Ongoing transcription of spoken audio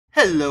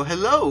Hello,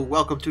 hello!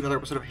 Welcome to another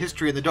episode of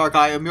History in the Dark.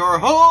 I am your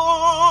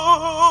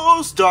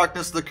host,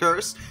 Darkness the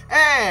Curse.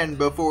 And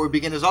before we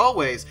begin, as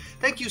always,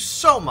 thank you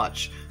so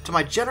much to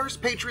my generous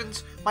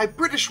patrons, my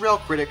British rail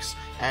critics,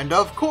 and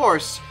of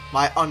course,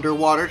 my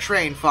underwater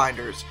train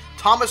finders.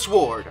 Thomas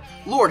Ward,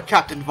 Lord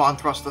Captain Von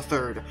Thrust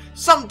III,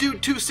 Some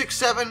Dude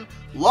 267,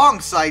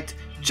 Longsight,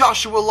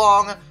 Joshua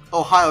Long,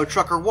 Ohio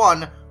Trucker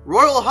 1,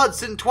 Royal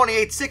Hudson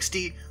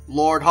 2860,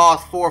 Lord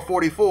Hoth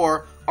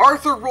 444,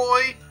 Arthur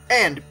Roy,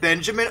 and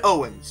Benjamin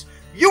Owens.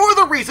 You are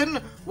the reason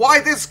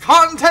why this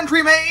content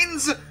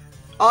remains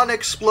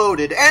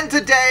unexploded. And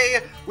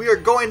today, we are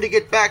going to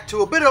get back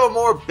to a bit of a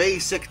more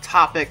basic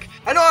topic.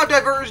 I know I've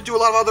diverged to a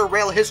lot of other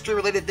rail history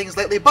related things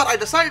lately, but I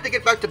decided to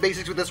get back to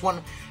basics with this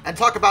one and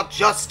talk about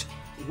just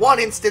one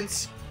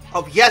instance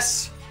of,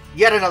 yes,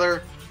 yet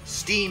another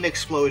steam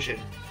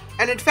explosion.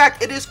 And in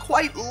fact, it is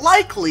quite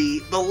likely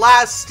the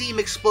last steam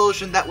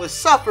explosion that was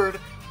suffered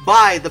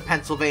by the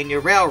Pennsylvania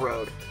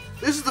Railroad.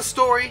 This is the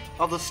story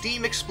of the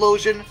steam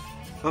explosion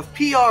of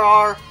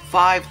PRR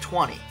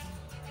 520.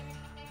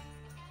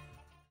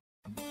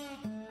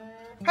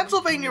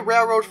 Pennsylvania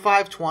Railroad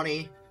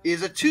 520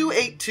 is a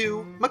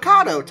 282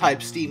 Mikado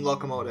type steam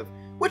locomotive,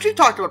 which we've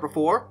talked about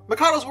before.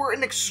 Mikados were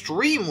an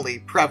extremely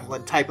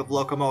prevalent type of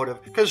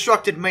locomotive,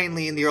 constructed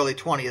mainly in the early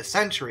 20th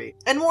century.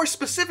 And more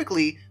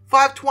specifically,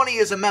 520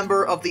 is a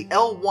member of the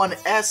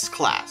L1S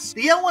class.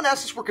 The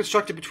L1Ss were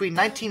constructed between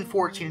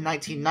 1914 and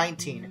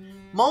 1919,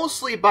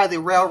 mostly by the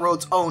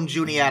railroad's own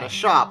Juniata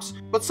shops,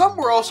 but some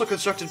were also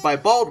constructed by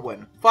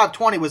Baldwin.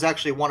 520 was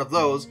actually one of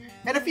those,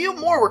 and a few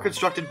more were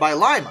constructed by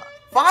Lima.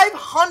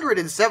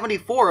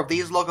 574 of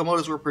these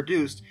locomotives were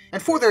produced,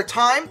 and for their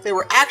time, they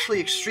were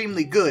actually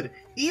extremely good,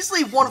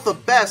 easily one of the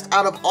best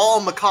out of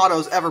all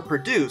Mikados ever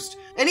produced.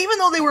 And even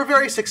though they were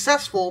very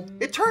successful,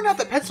 it turned out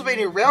that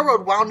Pennsylvania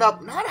Railroad wound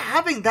up not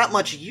having that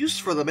much use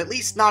for them, at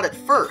least not at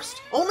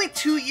first. Only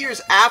 2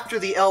 years after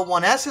the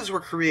L1Ss were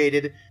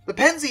created, the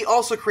Pennsy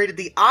also created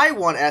the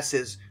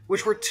I1Ss,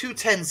 which were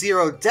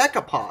 210-0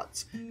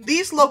 decapods.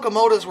 These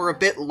locomotives were a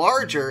bit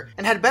larger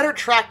and had better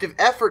tractive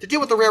effort to deal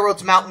with the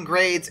railroad's mountain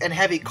grades and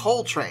heavy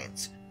coal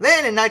trains.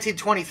 Then, in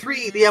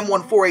 1923, the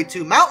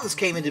M1482 Mountains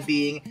came into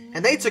being,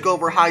 and they took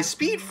over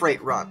high-speed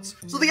freight runs.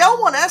 So the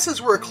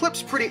L1Ss were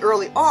eclipsed pretty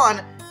early on,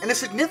 and a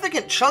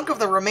significant chunk of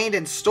them remained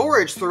in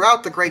storage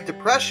throughout the Great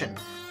Depression,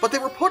 but they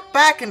were put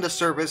back into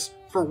service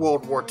for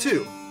World War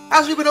II.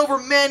 As we've been over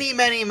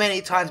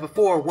many times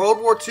before, World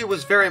War II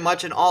was very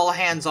much an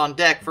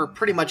all-hands-on-deck for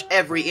pretty much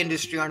every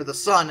industry under the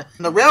sun,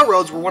 and the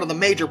railroads were one of the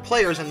major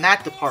players in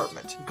that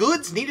department.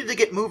 Goods needed to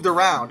get moved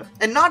around,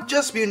 and not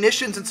just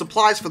munitions and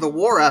supplies for the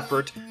war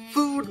effort.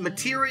 Food,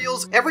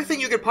 materials, everything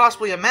you could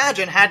possibly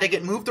imagine had to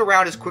get moved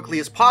around as quickly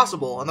as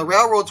possible, and the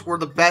railroads were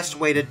the best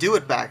way to do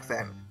it back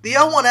then. The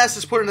L1S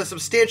has put in a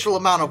substantial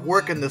amount of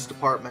work in this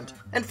department,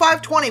 and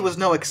 520 was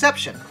no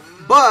exception.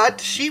 But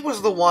she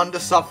was the one to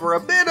suffer a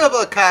bit of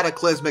a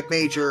cataclysmic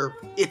major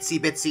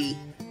itsy-bitsy.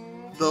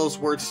 Those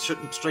words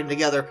shouldn't string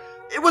together.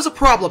 It was a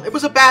problem. It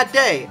was a bad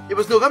day. It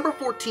was November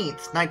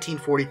 14th,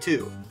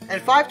 1942,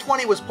 and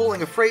 520 was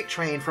pulling a freight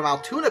train from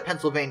Altoona,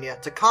 Pennsylvania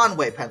to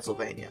Conway,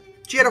 Pennsylvania.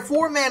 She had a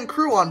 4-man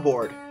crew on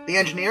board: the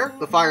engineer,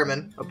 the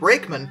fireman, a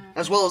brakeman,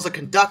 as well as a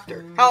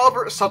conductor.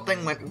 However,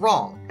 something went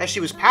wrong. As she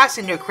was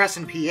passing near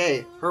Crescent,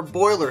 PA, her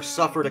boiler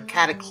suffered a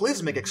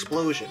cataclysmic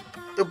explosion.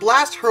 The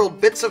blast hurled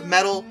bits of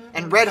metal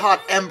and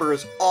red-hot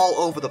embers all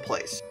over the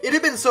place. It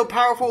had been so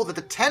powerful that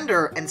the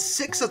tender and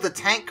 6 of the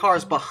tank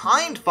cars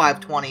behind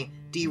 520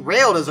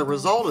 derailed as a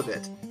result of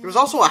it. There was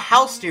also a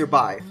house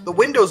nearby, the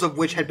windows of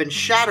which had been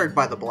shattered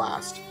by the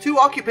blast. 2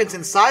 occupants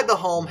inside the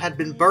home had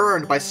been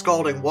burned by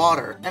scalding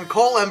water, and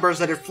coal embers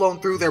that had flown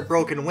through their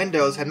broken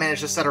windows had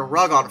managed to set a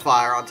rug on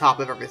fire on top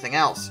of everything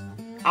else.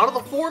 Out of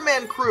the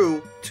 4-man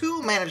crew,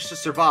 2 managed to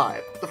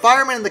survive. The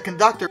fireman and the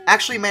conductor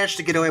actually managed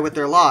to get away with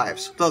their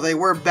lives, though they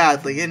were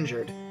badly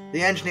injured.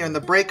 The engineer and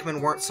the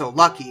brakeman weren't so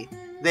lucky.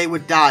 They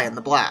would die in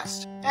the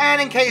blast. And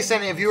in case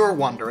any of you are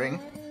wondering,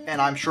 and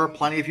I'm sure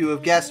plenty of you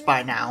have guessed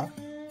by now,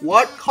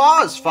 what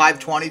caused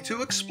 520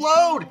 to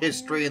explode?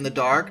 History in the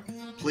Dark,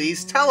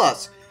 please tell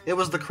us. It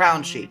was the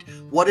crown sheet.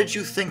 What did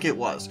you think it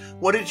was?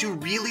 What did you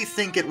really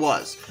think it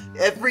was?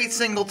 Every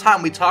single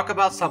time we talk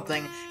about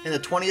something in the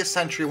 20th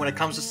century when it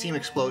comes to steam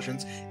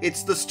explosions,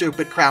 it's the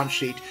stupid crown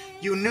sheet.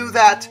 You knew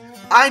that,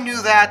 I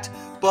knew that,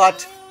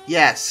 but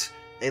yes,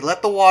 they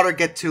let the water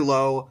get too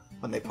low.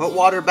 When they put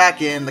water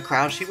back in, the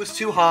crown sheet was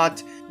too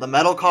hot, the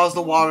metal caused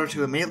the water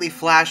to immediately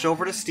flash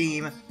over to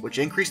steam, which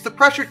increased the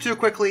pressure too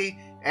quickly,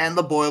 and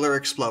the boiler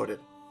exploded.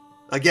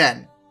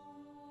 Again,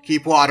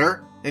 keep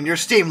water in your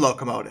steam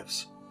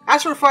locomotives.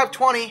 As for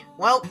 520,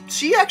 well,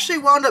 she actually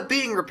wound up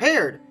being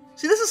repaired.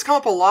 See, this has come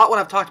up a lot when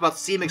I've talked about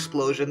steam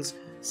explosions.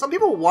 Some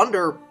people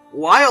wonder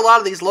why a lot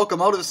of these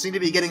locomotives seem to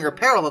be getting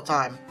repaired all the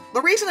time.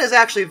 The reason is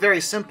actually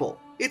very simple.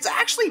 It's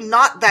actually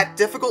not that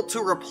difficult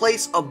to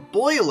replace a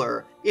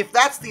boiler if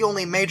that's the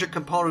only major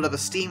component of a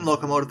steam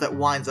locomotive that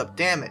winds up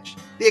damaged.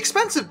 The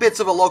expensive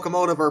bits of a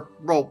locomotive are,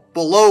 well,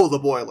 below the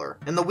boiler,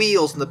 and the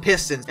wheels and the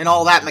pistons and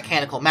all that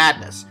mechanical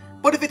madness.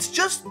 But if it's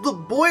just the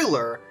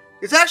boiler,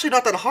 it's actually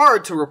not that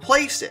hard to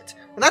replace it.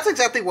 And that's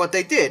exactly what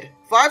they did.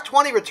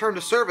 520 returned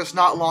to service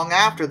not long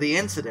after the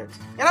incident.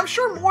 And I'm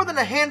sure more than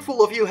a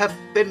handful of you have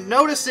been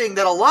noticing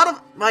that a lot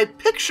of my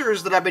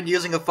pictures that I've been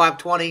using of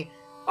 520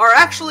 are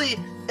actually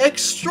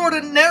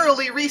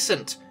extraordinarily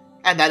recent.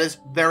 And that is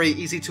very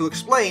easy to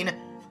explain.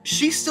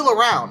 She's still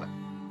around.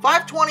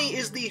 520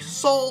 is the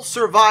sole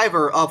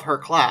survivor of her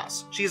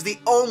class. She is the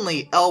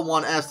only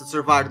L1S that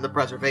survived in the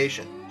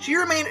preservation. She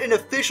remained in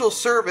official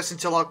service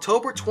until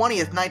October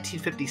 20th,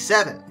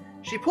 1957.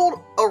 She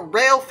pulled a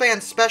railfan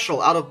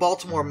special out of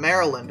Baltimore,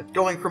 Maryland,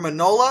 going from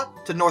Enola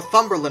to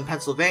Northumberland,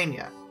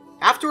 Pennsylvania.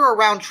 After a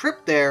round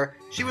trip there,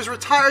 she was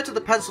retired to the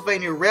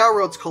Pennsylvania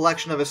Railroad's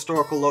collection of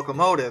historical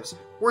locomotives,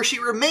 where she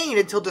remained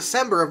until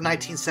December of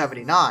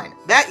 1979.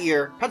 That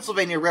year,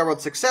 Pennsylvania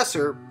Railroad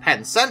successor,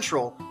 Penn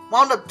Central,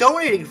 wound up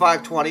donating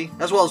 520,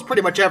 as well as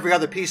pretty much every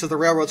other piece of the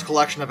railroad's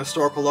collection of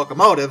historical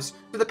locomotives,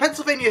 to the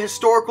Pennsylvania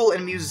Historical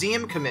and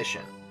Museum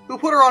Commission, who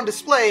put her on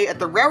display at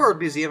the Railroad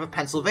Museum of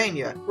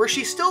Pennsylvania, where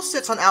she still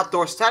sits on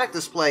outdoor static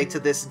display to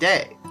this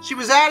day. She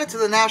was added to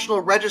the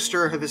National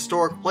Register of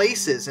Historic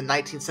Places in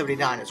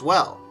 1979 as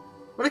well.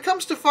 When it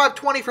comes to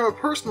 520 from a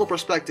personal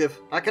perspective,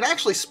 I can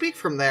actually speak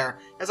from there,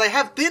 as I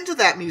have been to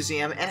that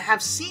museum and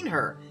have seen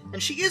her,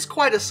 and she is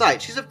quite a sight.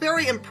 She's a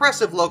very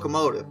impressive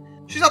locomotive.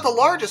 She's not the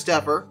largest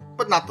ever,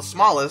 but not the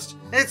smallest,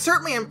 and it's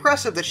certainly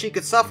impressive that she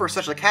could suffer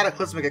such a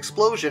cataclysmic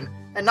explosion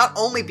and not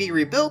only be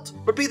rebuilt,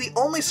 but be the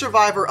only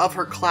survivor of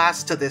her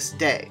class to this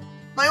day.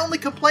 My only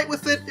complaint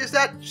with it is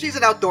that she's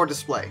an outdoor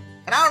display.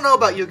 And I don't know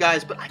about you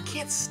guys, but I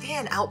can't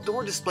stand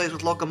outdoor displays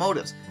with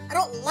locomotives. I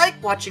don't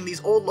like watching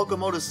these old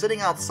locomotives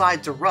sitting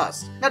outside to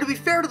rust. Now, to be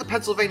fair to the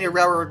Pennsylvania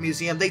Railroad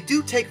Museum, they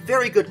do take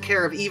very good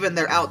care of even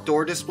their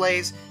outdoor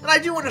displays, and I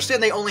do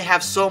understand they only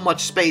have so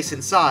much space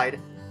inside.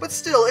 But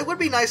still, it would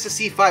be nice to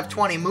see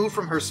 520 move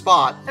from her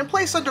spot and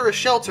placed under a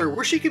shelter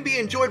where she can be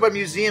enjoyed by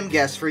museum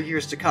guests for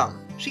years to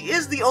come. She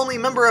is the only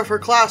member of her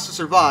class to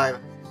survive,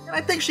 and I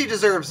think she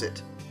deserves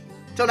it.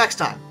 Till next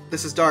time,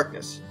 this is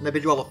Darkness, and I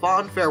bid you all a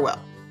fond farewell.